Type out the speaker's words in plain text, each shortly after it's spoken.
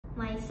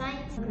My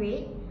science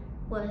grade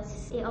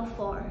was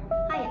AL4.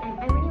 Hi, I'm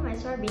Aimuni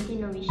Maisarah binti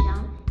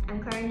Nomisham. I'm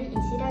currently in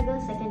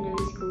Sidagal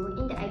Secondary School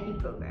in the IP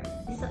program.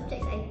 The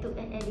subjects I took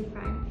at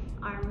Edufront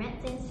are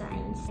Maths and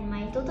Science, and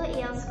my total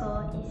AL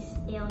score is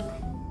AL9.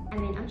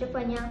 I'm an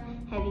entrepreneur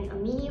having a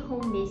mini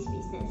home-based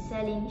business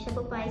selling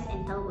shepherd pies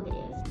and tahu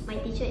bergedil. My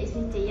teacher is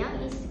Mr.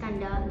 Yang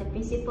Iskandar, the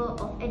principal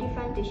of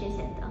Edufront Tuition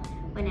Center.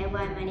 Whenever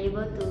I'm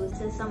unable to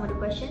answer some of the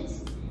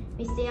questions,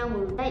 Mr. Yang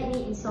will guide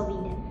me in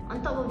solving them.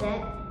 On top of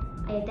that,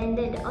 I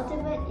attended the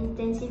Ultimate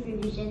Intensive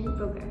Revision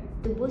program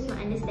to boost my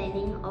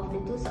understanding of the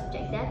two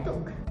subjects that I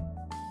took.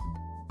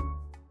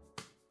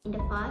 In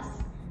the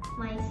past,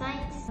 my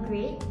science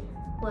grade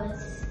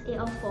was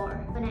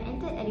AL4. When I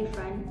entered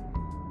Edufront,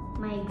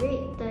 my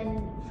grade turned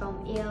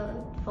from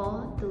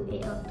AL4 to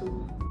AL2.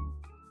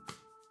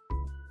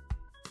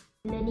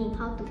 Learning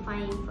how to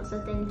find for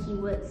certain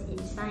keywords in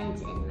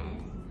science and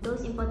math.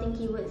 Those important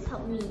keywords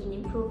helped me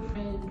in improve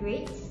my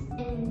grades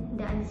and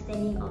the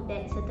understanding of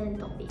that certain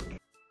topic.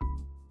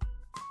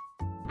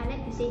 I'd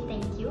like to say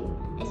thank you,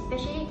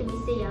 especially to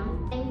Mr.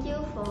 Yang. Thank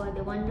you for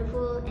the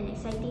wonderful and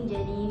exciting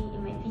journey in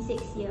my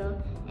physics year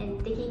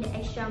and taking the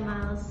extra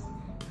miles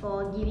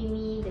for giving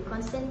me the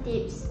constant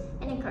tips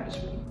and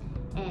encouragement.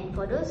 And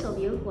for those of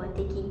you who are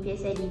taking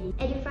PSLE,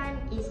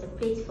 Edufront is the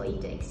place for you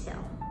to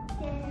excel.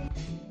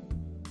 Yay!